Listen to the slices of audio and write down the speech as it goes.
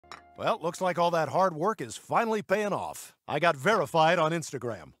Well, looks like all that hard work is finally paying off. I got verified on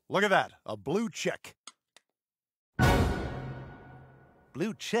Instagram. Look at that, a blue check.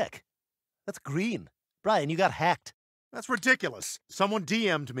 Blue check? That's green. Brian, you got hacked. That's ridiculous. Someone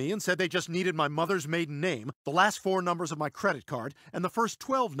DM'd me and said they just needed my mother's maiden name, the last 4 numbers of my credit card, and the first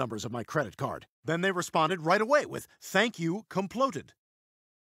 12 numbers of my credit card. Then they responded right away with, "Thank you, comploted."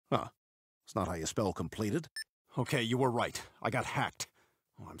 Huh. That's not how you spell completed. Okay, you were right. I got hacked.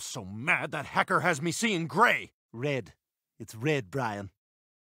 Oh, I'm so mad that hacker has me seeing gray. Red. It's red, Brian.